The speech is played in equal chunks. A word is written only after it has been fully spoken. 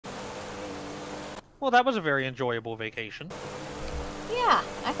Well, that was a very enjoyable vacation. Yeah,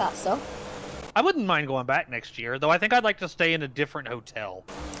 I thought so. I wouldn't mind going back next year, though I think I'd like to stay in a different hotel.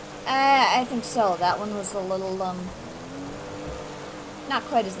 I think so. That one was a little, not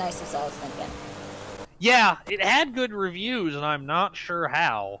quite as nice as I was thinking. Yeah, it had good reviews, and I'm not sure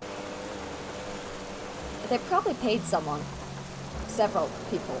how. They probably paid someone. Several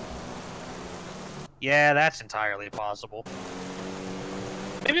people. Yeah, that's entirely possible.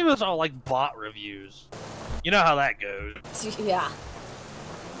 Maybe it was all, like, bot reviews. You know how that goes. Yeah.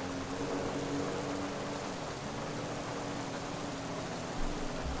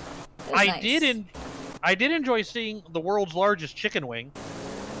 I did enjoy seeing the world's largest chicken wing.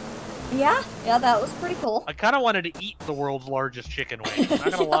 Yeah, that was pretty cool. I kind of wanted to eat the world's largest chicken wing. I'm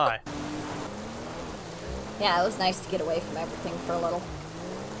not gonna lie. Yeah, it was nice to get away from everything for a little.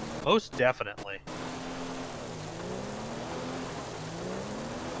 Most definitely.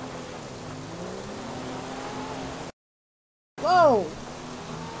 Whoa!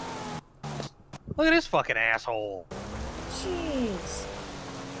 Look at this fucking asshole. Jeez.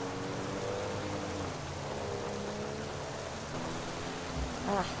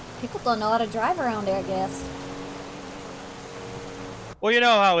 People don't know how to drive around here, I guess. Well, you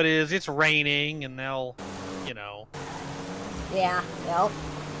know how it is. It's raining, and they'll, you know. Yeah, yep.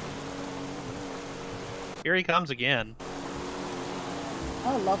 Here he comes again.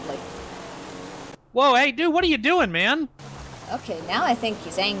 Oh, lovely. Whoa, hey, dude, what are you doing, man? Okay, now I think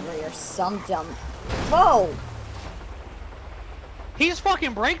he's angry or some dumb... Whoa! He's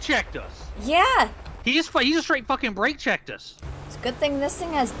fucking brake checked us. Yeah! He just straight fucking brake checked us. It's a good thing this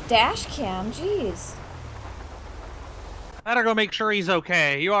thing has dash cam, jeez. I gotta go make sure he's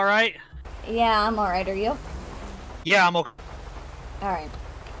okay. You alright? Yeah, I'm alright, are you? Yeah, I'm okay. Alright.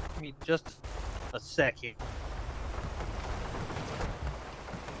 Give me just a second.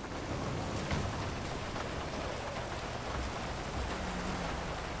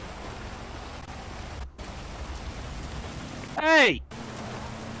 Hey!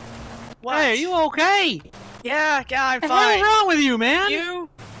 What? Hey, are you okay? Yeah, I'm What the fine. hell's wrong with you, man? You?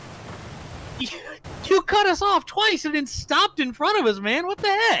 You cut us off twice and then stopped in front of us, man. What the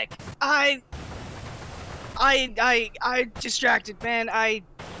heck? I distracted, man.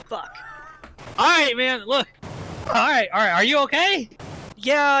 Fuck. Alright, man, look. Alright, are you okay?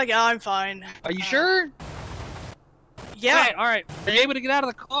 Yeah, I'm fine. Are you sure? Yeah, Alright. Are you able to get out of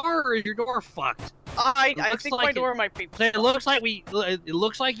the car, or is your door fucked? I looks think like my door might be. It looks like it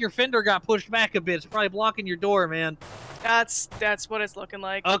looks like your fender got pushed back a bit. It's probably blocking your door, man. That's what it's looking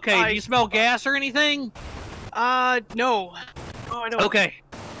like. Okay, do you smell gas or anything? No. Oh, I don't. Okay.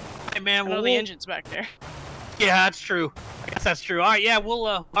 Hey, man, I know the engine's back there. Yeah, that's true. I guess that's true. Alright, yeah,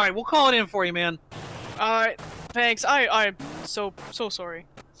 all right, we'll call it in for you, man. Alright, thanks. I'm so sorry.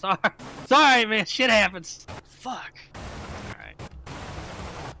 Sorry, man, shit happens. Fuck. Alright.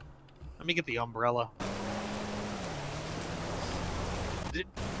 Let me get the umbrella. I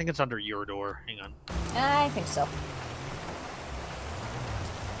think it's under your door. Hang on. I think so.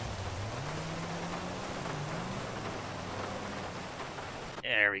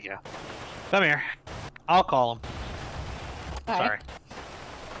 There we go. Come here. I'll call him. All Sorry. right.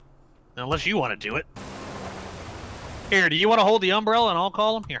 Unless you want to do it. Here, do you want to hold the umbrella and I'll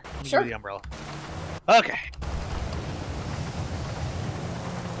call him? Here, let me Sure. give you the umbrella. Okay.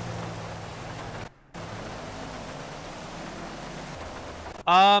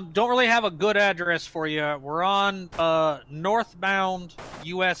 Don't really have a good address for you. We're on northbound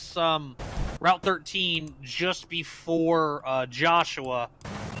US Route 13, just before Joshua,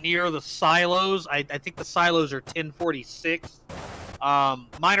 near the silos. I think the silos are 1046.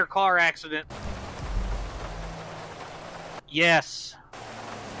 Minor car accident. Yes.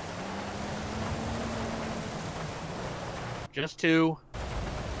 Just two.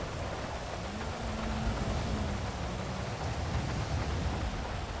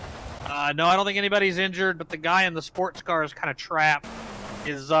 No, I don't think anybody's injured, but the guy in the sports car is kind of trapped.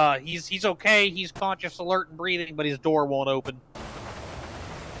 He's okay, he's conscious, alert, and breathing, but his door won't open.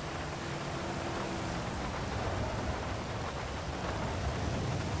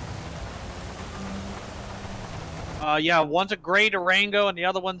 Yeah, one's a gray Durango and the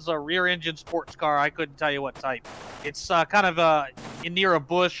other one's a rear-engine sports car. I couldn't tell you what type. It's kind of in near a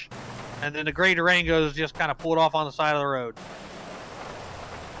bush, and then the gray Durango is just kind of pulled off on the side of the road.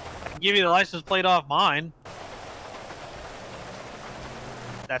 I can give you the license plate off mine.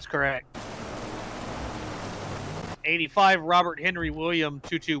 That's correct. 85 Robert Henry William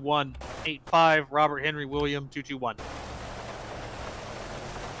 221. 85 Robert Henry William 221.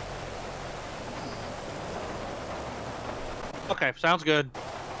 Okay, sounds good.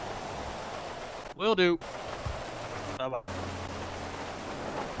 Will do. Bye-bye.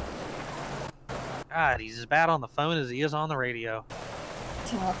 God, he's as bad on the phone as he is on the radio.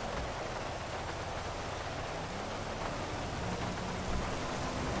 Yeah.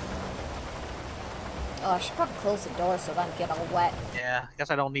 Oh, I should probably close the door so it doesn't get all wet. Yeah, I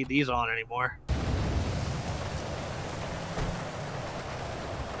guess I don't need these on anymore.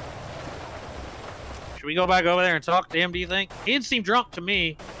 Should we go back over there and talk to him, do you think? He didn't seem drunk to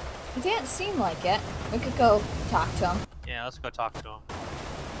me. It didn't seem like it. We could go talk to him. Yeah, let's go talk to him.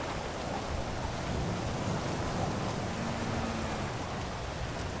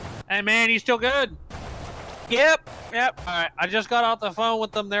 Hey man, you still good? Yep. Yep. Alright, I just got off the phone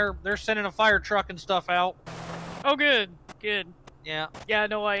with them. They're sending a fire truck and stuff out. Oh, good. Good. Yeah. Yeah,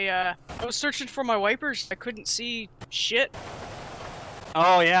 no, I was searching for my wipers. I couldn't see shit.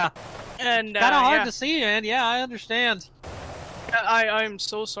 Oh yeah. And, Kind of hard yeah. to see, man. Yeah, I understand. I'm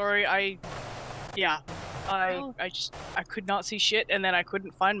so sorry. I Well- I could not see shit, and then I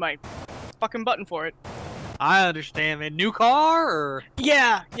couldn't find my fucking button for it. I understand, man. New car or?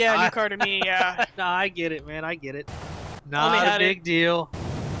 Yeah, I- new car to me, yeah. Nah, I get it, man. I get it. Only Not a had big deal.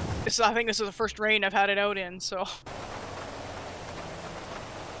 I think this is the first rain I've had it out in, so.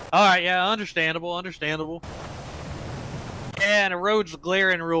 Alright, yeah, understandable, understandable. Yeah, and the road's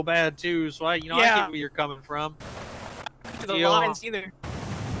glaring real bad too, so I Yeah. get where you're coming from. The Yeah. lines either.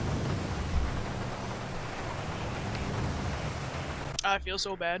 I feel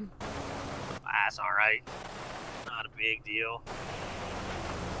so bad. That's alright. Not a big deal.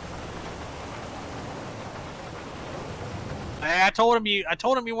 Hey, I told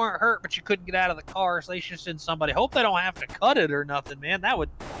him you weren't hurt, but you couldn't get out of the car, so they should send somebody. Hope they don't have to cut it or nothing, man. That would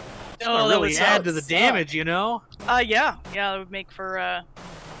really add to the damage, you know? Yeah, that would make for a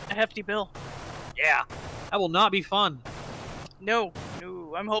hefty bill. Yeah. That will not be fun. No,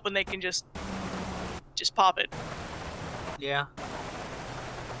 I'm hoping they can just pop it. Yeah.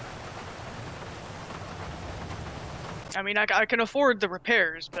 I mean, I can afford the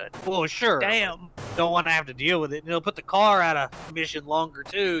repairs, but Well, sure. damn. Don't want to have to deal with it. And it'll put the car out of commission longer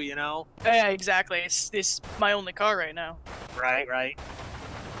too, you know? Yeah, exactly. It's my only car right now. Right, right.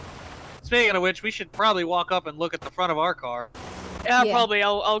 Speaking of which, we should probably walk up and look at the front of our car. Yeah, Yeah. probably.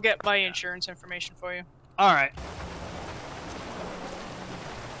 I'll get my insurance information for you. All right.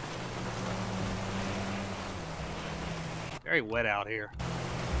 Very wet out here.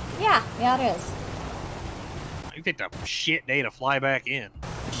 Yeah, it is. You picked a shit day to fly back in.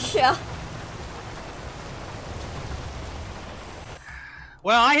 Yeah.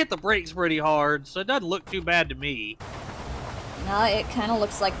 Well, I hit the brakes pretty hard, so it doesn't look too bad to me. No, it kind of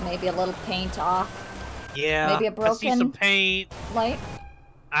looks like maybe a little paint off. Yeah. Maybe a I see some broken- paint. Light?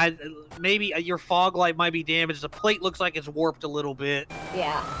 Maybe your fog light might be damaged. The plate looks like it's warped a little bit.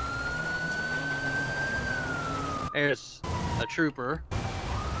 Yeah. There's a trooper.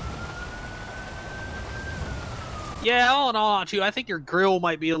 Yeah, all in all, too, I think your grill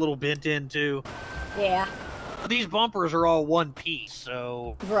might be a little bent in, too. Yeah. These bumpers are all one piece,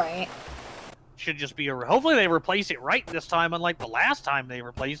 so Right. should just be a... Hopefully they replace it right this time, unlike the last time they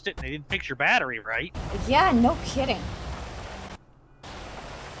replaced it and they didn't fix your battery right. Yeah, no kidding.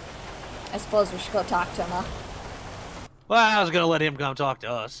 I suppose we should go talk to him, huh? Well, I was going to let him come talk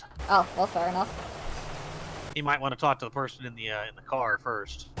to us. Oh, well, fair enough. He might want to talk to the person in the car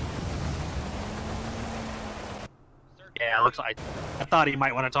first. Yeah, looks like... I thought he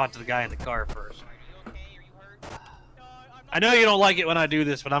might want to talk to the guy in the car first. I know you don't like it when I do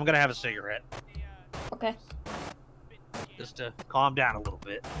this, but I'm going to have a cigarette. Okay. Just to calm down a little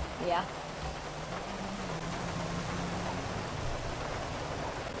bit. Yeah.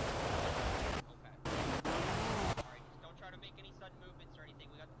 Don't try to make any sudden movements or anything.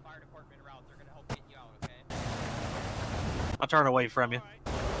 We got the fire department around. They're gonna help get you out, okay? I'll turn away from you. I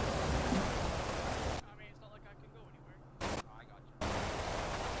mean, it's not like I can go anywhere. Oh, I got you.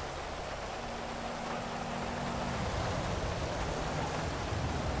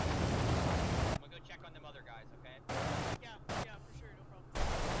 I'm gonna go check on them other guys, okay? Yeah, for sure, no problem.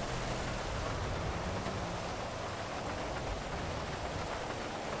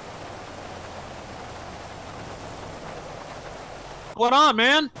 What on,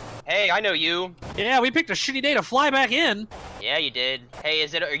 man? Hey, I know you. Yeah, we picked a shitty day to fly back in. Yeah, you did. Hey,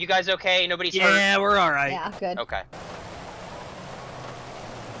 are you guys okay? Nobody's hurt? Yeah, we're alright. Yeah, good. Okay.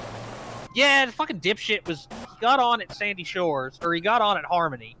 Yeah, the fucking dipshit he got on at Sandy Shores, or he got on at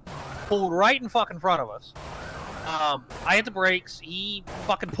Harmony, pulled right in fucking front of us. I hit the brakes, he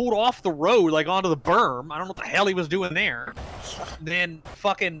fucking pulled off the road, like onto the berm. I don't know what the hell he was doing there. Then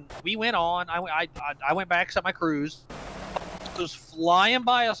fucking, we went on, I went back, set my cruise. It was flying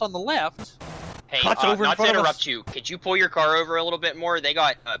by us on the left, Hey, cuts over in not to front of interrupt us. you, could you pull your car over a little bit more? They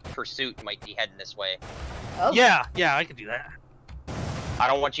got a pursuit, might be heading this way. Oh. Yeah, I can do that. I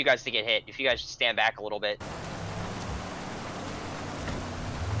don't want you guys to get hit. If you guys just stand back a little bit.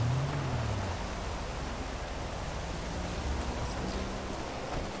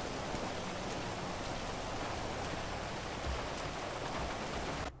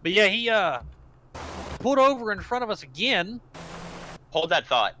 But yeah, he pulled over in front of us again. Hold that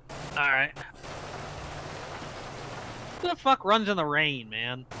thought. All right. Who the fuck runs in the rain,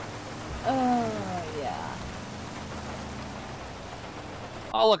 man? Oh, yeah.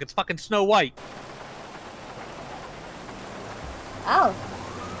 Oh, look, it's fucking Snow White. Oh.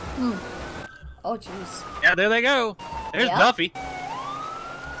 Hmm. Oh, jeez. Yeah, there they go. There's Yeah. Duffy.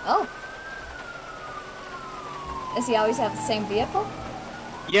 Oh. Does he always have the same vehicle?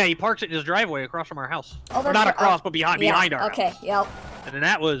 Yeah, he parks it in his driveway across from our house. Oh, Or that's not right. across, but behind our Okay, house. yep. And then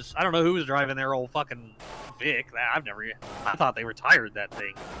that was, I don't know who was driving their old fucking Vic. I thought they retired that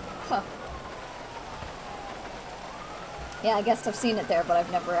thing. Huh. Yeah, I guess I've seen it there, but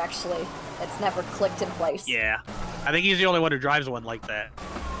I've never actually, it's never clicked in place. Yeah. I think he's the only one who drives one like that.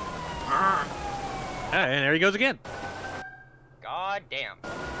 Ah. And there he goes again. God damn.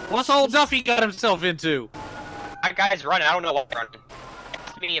 What's old Duffy got himself into? That guy's running. I don't know what running.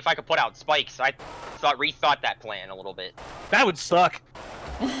 Asked me if I could put out spikes. I rethought that plan a little bit. That would suck.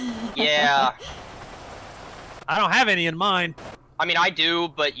 Yeah. I don't have any in mind. I mean, I do,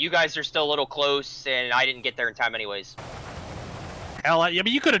 but you guys are still a little close, and I didn't get there in time anyways. Hell, yeah,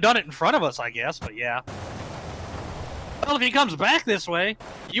 but you could have done it in front of us, I guess, but yeah. Well, if he comes back this way,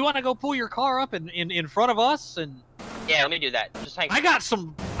 you want to go pull your car up in front of us? And Yeah, let me do that. Just hang. I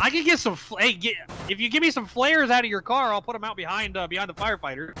can get some, hey, if you give me some flares out of your car, I'll put them out behind the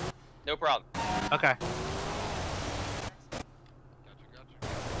firefighter. No problem. Okay. Gotcha.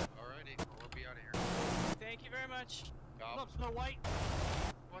 Alrighty, well, we'll be out of here. Thank you very much. Gob, What's up, Snow White?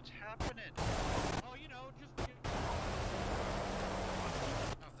 what's happening? Oh, you know, just... Oh,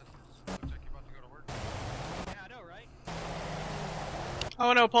 this looks like you're about to go to work. Yeah, I know, right? I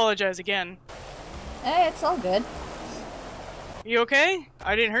want to apologize again. Hey, it's all good. You okay?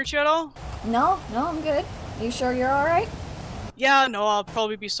 I didn't hurt you at all? No, I'm good. You sure you're alright? Yeah, no, I'll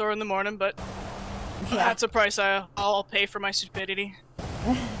probably be sore in the morning, but Yeah. that's a price I'll pay for my stupidity.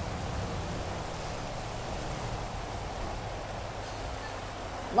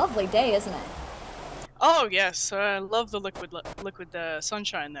 Lovely day, isn't it? Oh yes, I love the liquid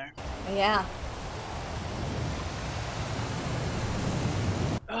sunshine there. Yeah.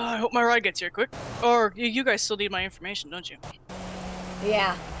 I hope my ride gets here quick. Or you guys still need my information, don't you?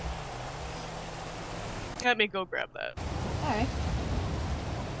 Yeah. Let me go grab that. Alright.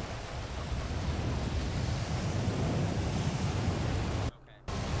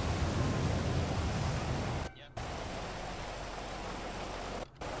 Okay. Yep.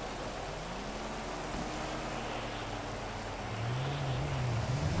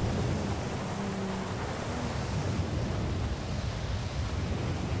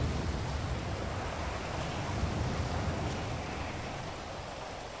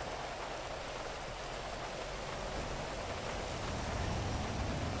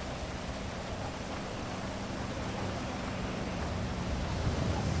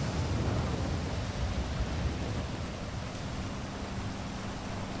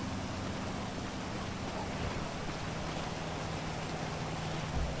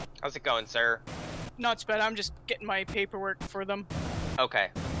 How's it going, sir? Not too bad, I'm just getting my paperwork for them. Okay.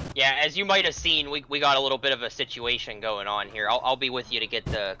 Yeah, as you might have seen, we got a little bit of a situation going on here. I'll be with you to get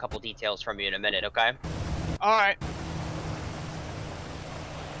a couple details from you in a minute, okay? Alright.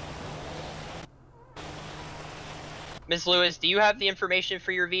 Ms. Lewis, do you have the information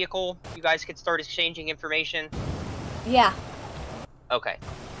for your vehicle? You guys could start exchanging information? Yeah. Okay.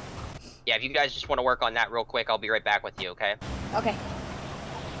 Yeah, if you guys just want to work on that real quick, I'll be right back with you, okay? Okay.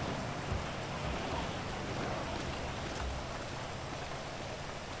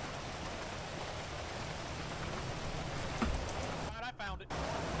 Alright, I found it.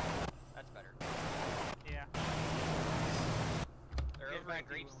 That's better. Yeah. They're Get over back at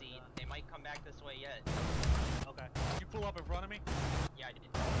to you when we're Grapeseed. done. They might come back this way yet. Okay. You pull up in front of me? Yeah, I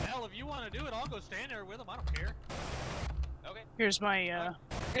did. Hell, if you want to do it, I'll go stand there with them. I don't care. Okay. Here's my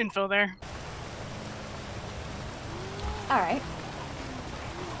info there. Alright.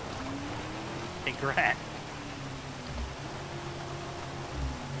 Hey, Grat.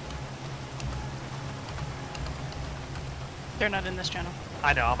 They're not in this channel.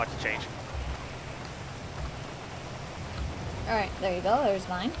 I know, I'm about to change. Alright, there you go. There's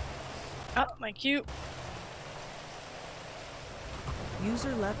mine. Oh, thank you.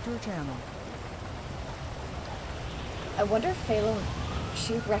 User left your channel. I wonder if Phelan,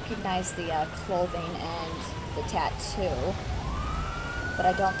 she recognized the clothing and the tattoo, but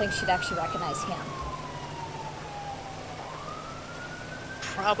I don't think she'd actually recognize him.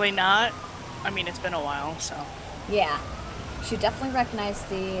 Probably not. I mean, it's been a while, so. Yeah, she definitely recognized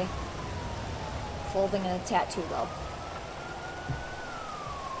the clothing and the tattoo, though.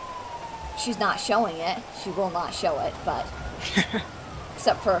 She's not showing it. She will not show it, but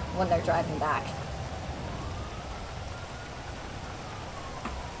except for when they're driving back.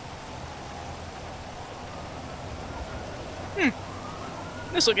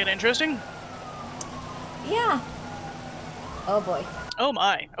 This will get interesting. Yeah. Oh boy. Oh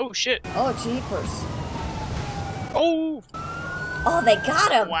my. Oh shit. Oh jeepers. Oh. Oh, they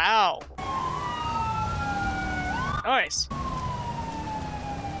got him. Wow. Nice.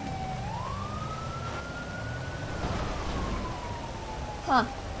 Huh.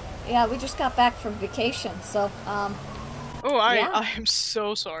 Yeah, we just got back from vacation, so, Oh, Yeah. I am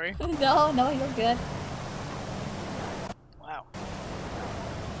so sorry. no, you're good. Wow.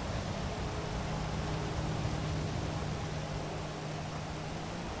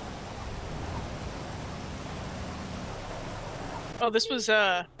 Oh, this was,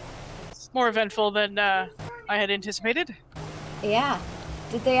 more eventful than, I had anticipated. Yeah.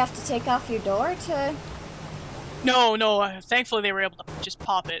 Did they have to take off your door to... No, thankfully they were able to just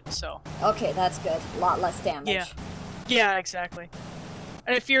pop it, so. Okay, that's good. A lot less damage. Yeah. Yeah, exactly.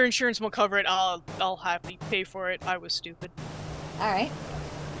 And if your insurance will cover it, I'll happily pay for it. I was stupid. Alright.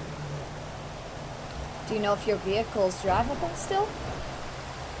 Do you know if your vehicle's drivable still?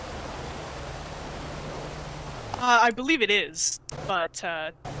 I believe it is, but,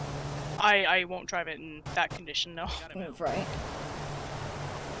 I won't drive it in that condition, no. Right.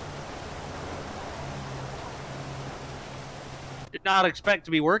 Did not expect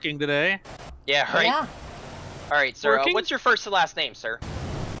to be working today. Yeah, right. Yeah. All right, sir. Working? What's your first and last name, sir?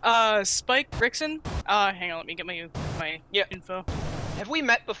 Spike Rickson? Hang on, let me get my Yeah. info. Have we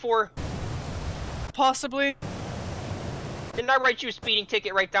met before? Possibly. Didn't I write you a speeding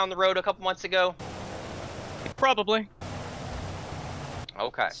ticket right down the road a couple months ago? Probably.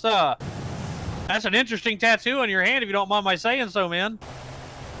 Okay. So, that's an interesting tattoo on your hand, if you don't mind my saying so, man.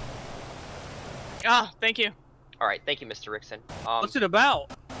 Ah, thank you. All right, thank you, Mr. Rickson. What's it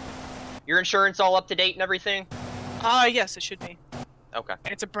about? Your insurance all up to date and everything? Yes, it should be. Okay.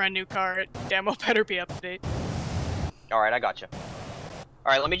 It's a brand new car. It damn well better be up to date. All right, I gotcha.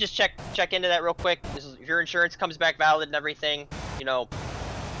 All right, let me just check into that real quick. If your insurance comes back valid and everything, you know,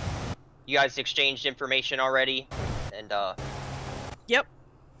 you guys exchanged information already, and Yep.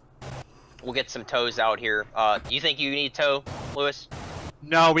 we'll get some tows out here. Do you think you need a tow, Lewis?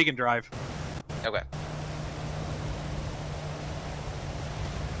 No, we can drive. Okay.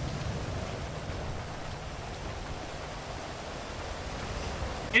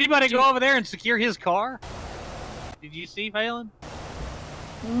 Anybody go over there and secure his car? Did you see Phelan?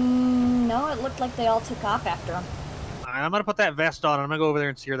 No, it looked like they all took off after him. Alright, I'm gonna put that vest on and I'm gonna go over there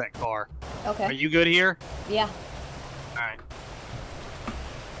and secure that car. Okay. Are you good here? Yeah. Alright.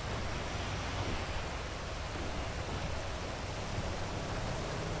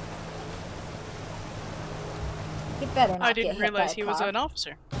 He better not I get didn't hit by realize a he was car. an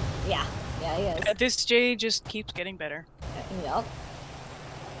officer. Yeah. Yeah, he is. This J just keeps getting better. Yep.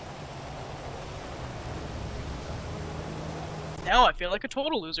 Now I feel like a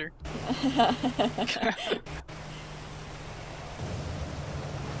total loser.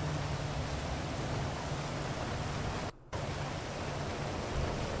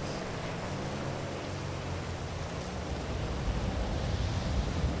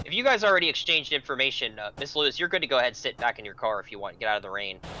 If you guys already exchanged information, Miss Lewis, you're good to go ahead and sit back in your car if you want. Get out of the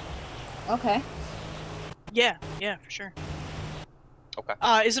rain. Okay. Yeah, for sure. Okay.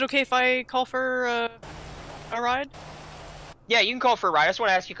 Is it okay if I call for a ride? Yeah, you can call for a ride. I just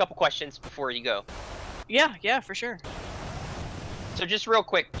want to ask you a couple questions before you go. Yeah, for sure. So just real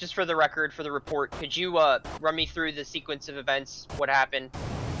quick, just for the record, for the report, could you run me through the sequence of events? What happened?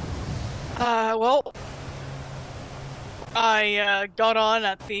 Well, I got on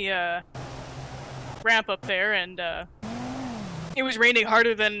at the ramp up there, and it was raining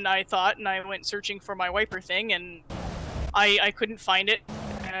harder than I thought, and I went searching for my wiper thing, and I couldn't find it,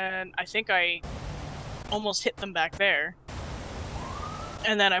 and I think I almost hit them back there.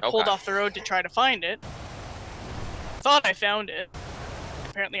 And then I pulled Okay. off the road to try to find it. Thought I found it.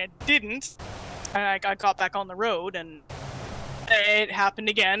 Apparently I didn't. And I got back on the road, and it happened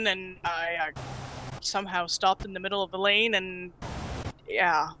again, and I somehow stopped in the middle of the lane, and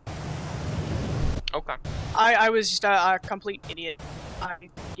yeah. Okay. I was just a complete idiot.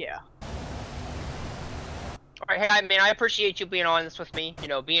 Yeah. All Alright, hey, I mean, I appreciate you being honest with me. You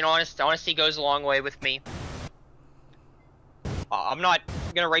know, being honest, honesty goes a long way with me. I'm not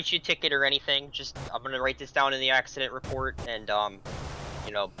gonna write you a ticket or anything. Just, I'm gonna write this down in the accident report, and,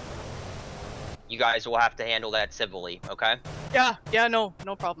 you know, you guys will have to handle that civilly, okay? Yeah, no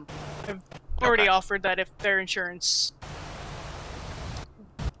problem. I've already Okay. offered that if their insurance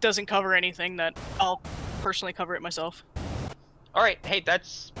doesn't cover anything, that I'll personally cover it myself. Alright, hey,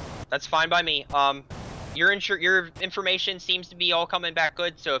 that's fine by me. Your information seems to be all coming back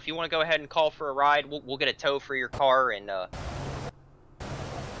good, so if you want to go ahead and call for a ride, we'll get a tow for your car, and, All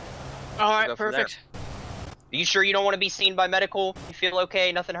go right, from perfect. Are you sure you don't want to be seen by medical? You feel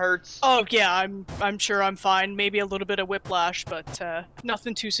okay? Nothing hurts? Oh yeah, I'm sure I'm fine. Maybe a little bit of whiplash, but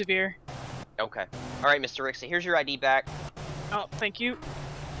nothing too severe. Okay. Alright, Mr. Rickson, here's your ID back. Oh, thank you.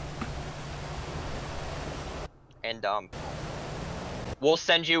 And, we'll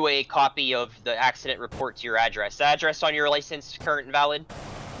send you a copy of the accident report to your address. The address on your license current and valid?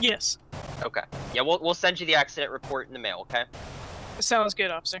 Yes, Okay. Yeah, we'll send you the accident report in the mail, okay? sounds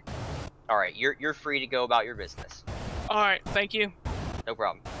good, officer. Alright, you're free to go about your business. All right, thank you. No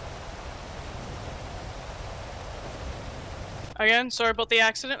problem. Again, sorry about the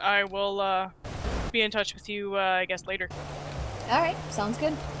accident. I will be in touch with you, I guess, later. Alright, sounds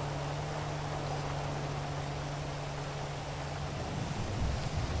good.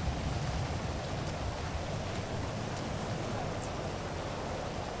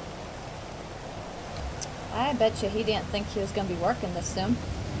 I bet you he didn't think he was gonna be working this soon.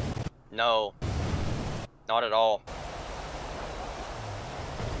 No. Not at all.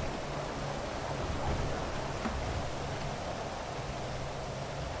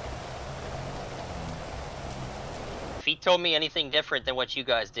 If he told me anything different than what you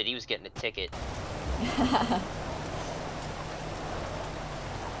guys did, he was getting a ticket.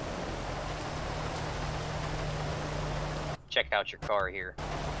 Check out your car here.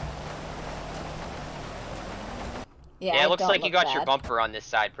 Yeah, It looks don't like you got bad. your bumper on this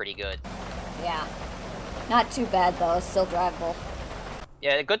side pretty good. Yeah. Not too bad though, still drivable.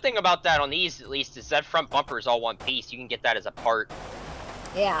 Yeah, the good thing about that on these, at least, is that front bumper is all one piece. You can get that as a part.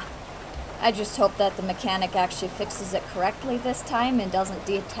 Yeah. I just hope that the mechanic actually fixes it correctly this time and doesn't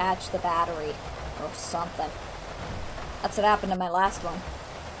detach the battery or something. That's what happened to my last one.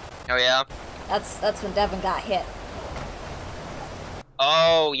 Oh, yeah? That's when Devin got hit.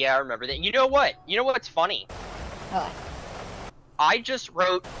 Oh, yeah, I remember that. You know what? You know what's funny? Oh, I just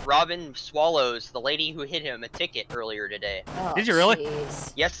wrote Robin Swallows, the lady who hit him, a ticket earlier today. oh, Did you really?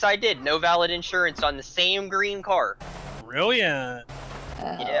 jeez. Yes, I did. No valid insurance on the same green car. Brilliant.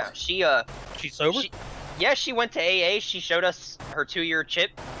 Oh. Yeah, she, She's sober? yeah, she went to AA. She showed us her 2-year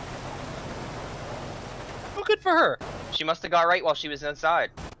chip. Oh, good for her. She must have got right while she was inside.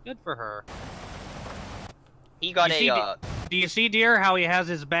 Good for her. He got You see, a, Do you see, dear, how he has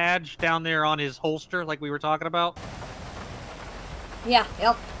his badge down there on his holster, like we were talking about? Yeah,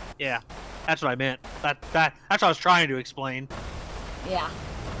 yep, Yeah, that's what I meant. That's what I was trying to explain. yeah.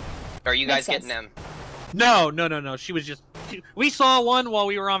 are you Makes guys getting sense. them? No. She was just. We saw one while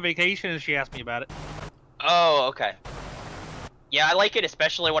we were on vacation, and she asked me about it. Oh, okay. Yeah, I like it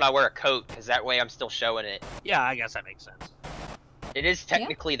especially when I wear a coat, because that way I'm still showing it. Yeah, I guess that makes sense. It is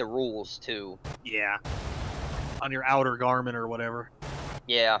technically the rules, too. Yeah. On your outer garment or whatever.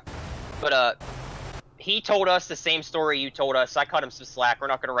 Yeah. But, he told us the same story you told us. I cut him some slack. We're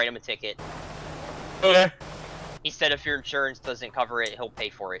not going to write him a ticket. Okay. He said if your insurance doesn't cover it, he'll pay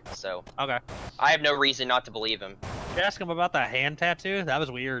for it, so... Okay. I have no reason not to believe him. Did you ask him about that hand tattoo? That was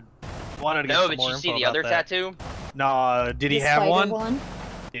weird. Wanted to get No, some but more you info see the about other that. tattoo? No, did he The have spider one?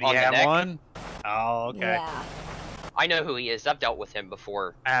 Did On he the have neck? one? Oh, okay. Yeah. I know who he is. I've dealt with him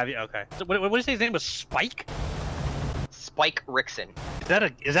before. Have you? Okay. So, what did you say his name was? Spike? Spike Rickson.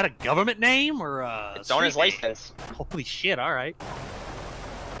 Is that a government name or a It's on his street name? license. Holy shit! All right.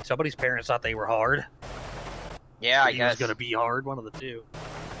 Somebody's parents thought they were hard. Yeah, I He guess. was gonna be hard. One of the two.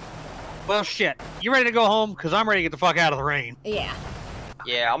 Well, shit. You ready to go home? Cause I'm ready to get the fuck out of the rain. Yeah.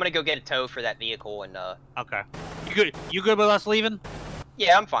 Yeah, I'm gonna go get a tow for that vehicle, and, Okay. You good? You good with us leaving?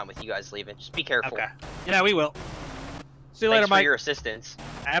 yeah, I'm fine with you guys leaving. Just be careful. Okay. Yeah, we will. See you Thanks later, for Mike. your assistance.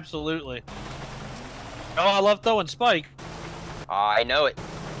 Absolutely. Oh, I love throwing Spike. I know it.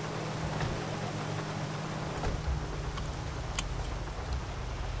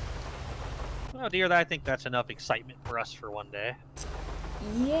 Oh dear, I think that's enough excitement for us for one day.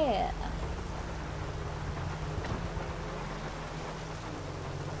 Yeah.